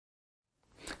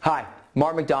Hi,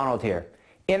 Mark McDonald here,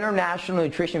 international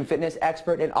nutrition fitness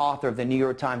expert and author of the New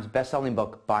York Times best-selling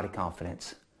book, Body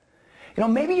Confidence. You know,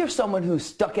 maybe you're someone who's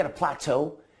stuck at a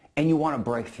plateau and you want to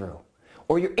break through.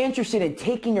 Or you're interested in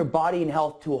taking your body and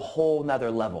health to a whole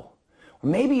nother level. Or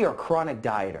maybe you're a chronic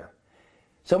dieter,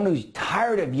 someone who's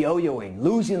tired of yo-yoing,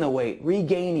 losing the weight,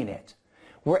 regaining it.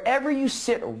 Wherever you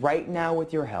sit right now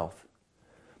with your health,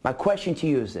 my question to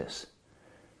you is this.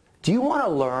 Do you want to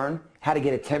learn how to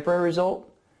get a temporary result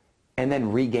and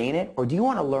then regain it? Or do you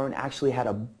want to learn actually how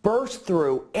to burst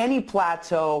through any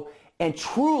plateau and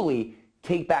truly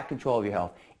take back control of your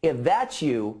health? If that's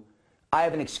you, I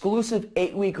have an exclusive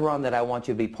 8-week run that I want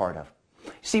you to be part of.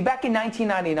 See, back in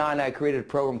 1999, I created a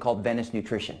program called Venice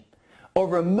Nutrition.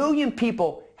 Over 1 million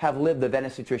people have lived the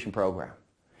Venice Nutrition program.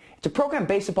 It's a program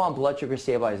based upon blood sugar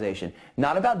stabilization,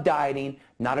 not about dieting,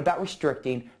 not about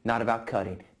restricting, not about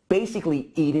cutting.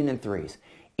 Basically eating in threes.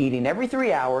 Eating every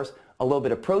 3 hours, a little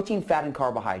bit of protein, fat, and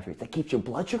carbohydrates that keeps your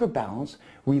blood sugar balanced,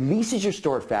 releases your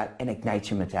stored fat, and ignites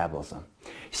your metabolism.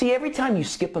 See, every time you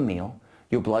skip a meal,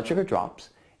 your blood sugar drops,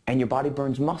 and your body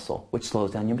burns muscle, which slows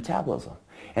down your metabolism.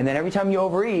 And then every time you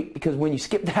overeat, because when you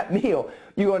skip that meal,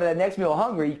 you go to that next meal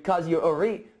hungry, because you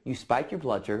overeat, you spike your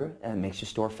blood sugar, and it makes you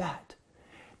store fat.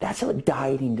 That's what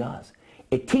dieting does.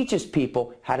 It teaches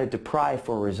people how to deprive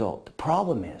for a result. The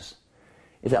problem is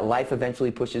that life eventually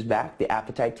pushes back, the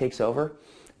appetite takes over,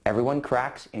 everyone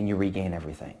cracks, and you regain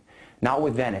everything. Not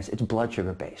with Venice, it's blood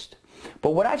sugar based.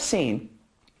 But what I've seen,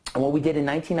 and what we did in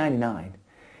 1999,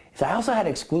 is I also had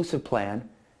an exclusive plan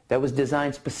that was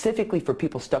designed specifically for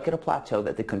people stuck at a plateau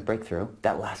that they couldn't break through,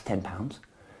 that last 10 pounds.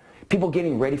 People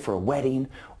getting ready for a wedding,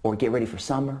 or get ready for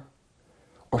summer,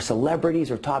 or celebrities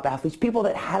or top athletes, people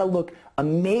that had to look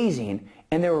amazing,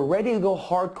 and they were ready to go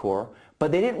hardcore,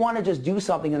 but they didn't want to just do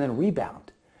something and then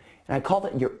rebound. And I called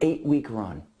it your 8-week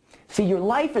run. See, your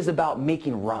life is about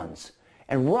making runs.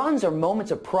 And runs are moments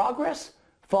of progress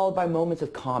followed by moments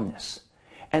of calmness.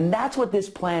 And that's what this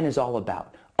plan is all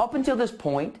about. Up until this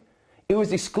point, it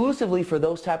was exclusively for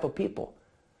those type of people.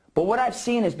 But what I've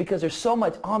seen is because there's so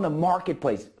much on the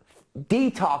marketplace,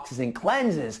 detoxes and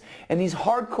cleanses and these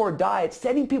hardcore diets,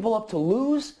 setting people up to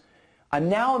lose, I'm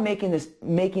now making this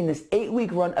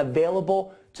 8-week run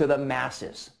available to the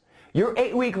masses. Your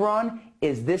 8-week run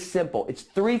is this simple. It's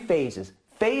 3 phases.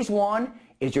 Phase 1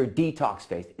 is your detox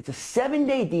phase. It's a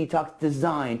 7-day detox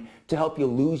designed to help you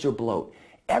lose your bloat.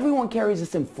 Everyone carries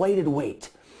this inflated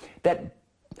weight, that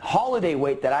holiday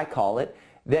weight that I call it,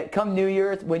 that come New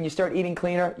Year's, when you start eating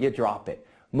cleaner, you drop it.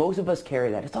 Most of us carry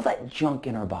that. It's all that junk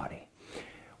in our body.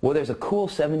 Well, there's a cool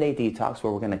 7-day detox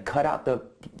where we're going to cut out the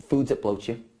foods that bloat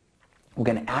you. We're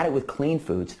going to add it with clean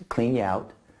foods to clean you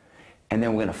out. And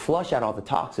then we're going to flush out all the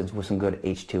toxins with some good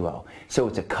H2O. So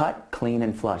it's a cut, clean,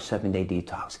 and flush 7-day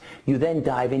detox. You then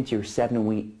dive into your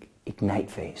 7-week ignite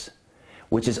phase,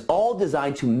 which is all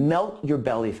designed to melt your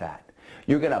belly fat.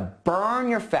 You're going to burn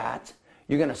your fat.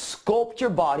 You're going to sculpt your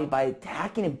body by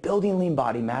attacking and building lean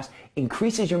body mass,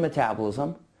 increases your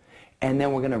metabolism, and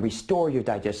then we're going to restore your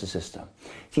digestive system.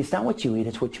 See, it's not what you eat,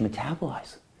 it's what you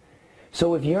metabolize.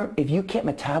 So if you can't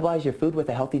metabolize your food with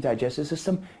a healthy digestive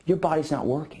system, your body's not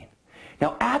working.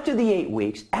 Now, after the 8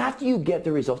 weeks, after you get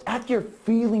the results, after you're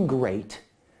feeling great,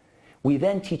 we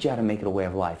then teach you how to make it a way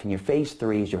of life. And your phase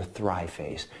 3 is your thrive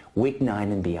phase, week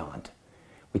 9 and beyond.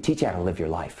 We teach you how to live your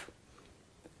life.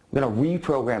 We're going to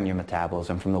reprogram your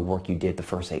metabolism from the work you did the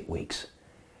first 8 weeks.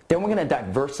 Then we're going to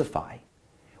diversify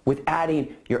with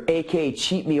adding your AKA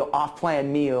cheat meal,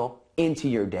 off-plan meal into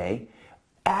your day,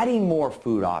 adding more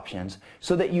food options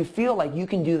so that you feel like you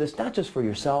can do this not just for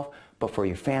yourself, but for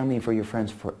your family and for your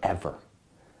friends forever.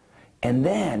 And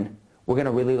then we're going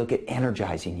to really look at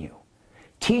energizing you,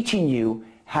 teaching you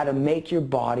how to make your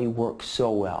body work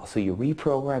so well. So you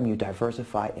reprogram, you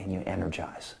diversify, and you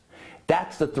energize.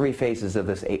 That's the 3 phases of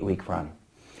this 8-week run.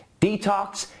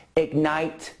 Detox,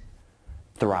 ignite,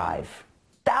 thrive.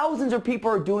 Thousands of people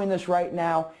are doing this right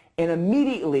now, and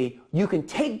immediately you can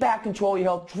take back control of your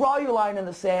health, draw your line in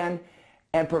the sand,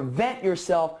 and prevent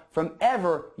yourself from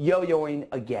ever yo-yoing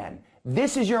again.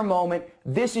 This is your moment.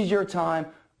 This is your time.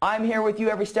 I'm here with you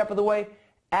every step of the way,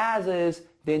 as is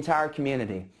the entire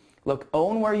community. Look,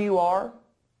 own where you are,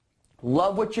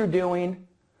 love what you're doing,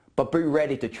 but be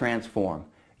ready to transform.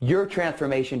 Your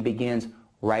transformation begins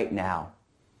right now.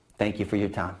 Thank you for your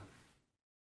time.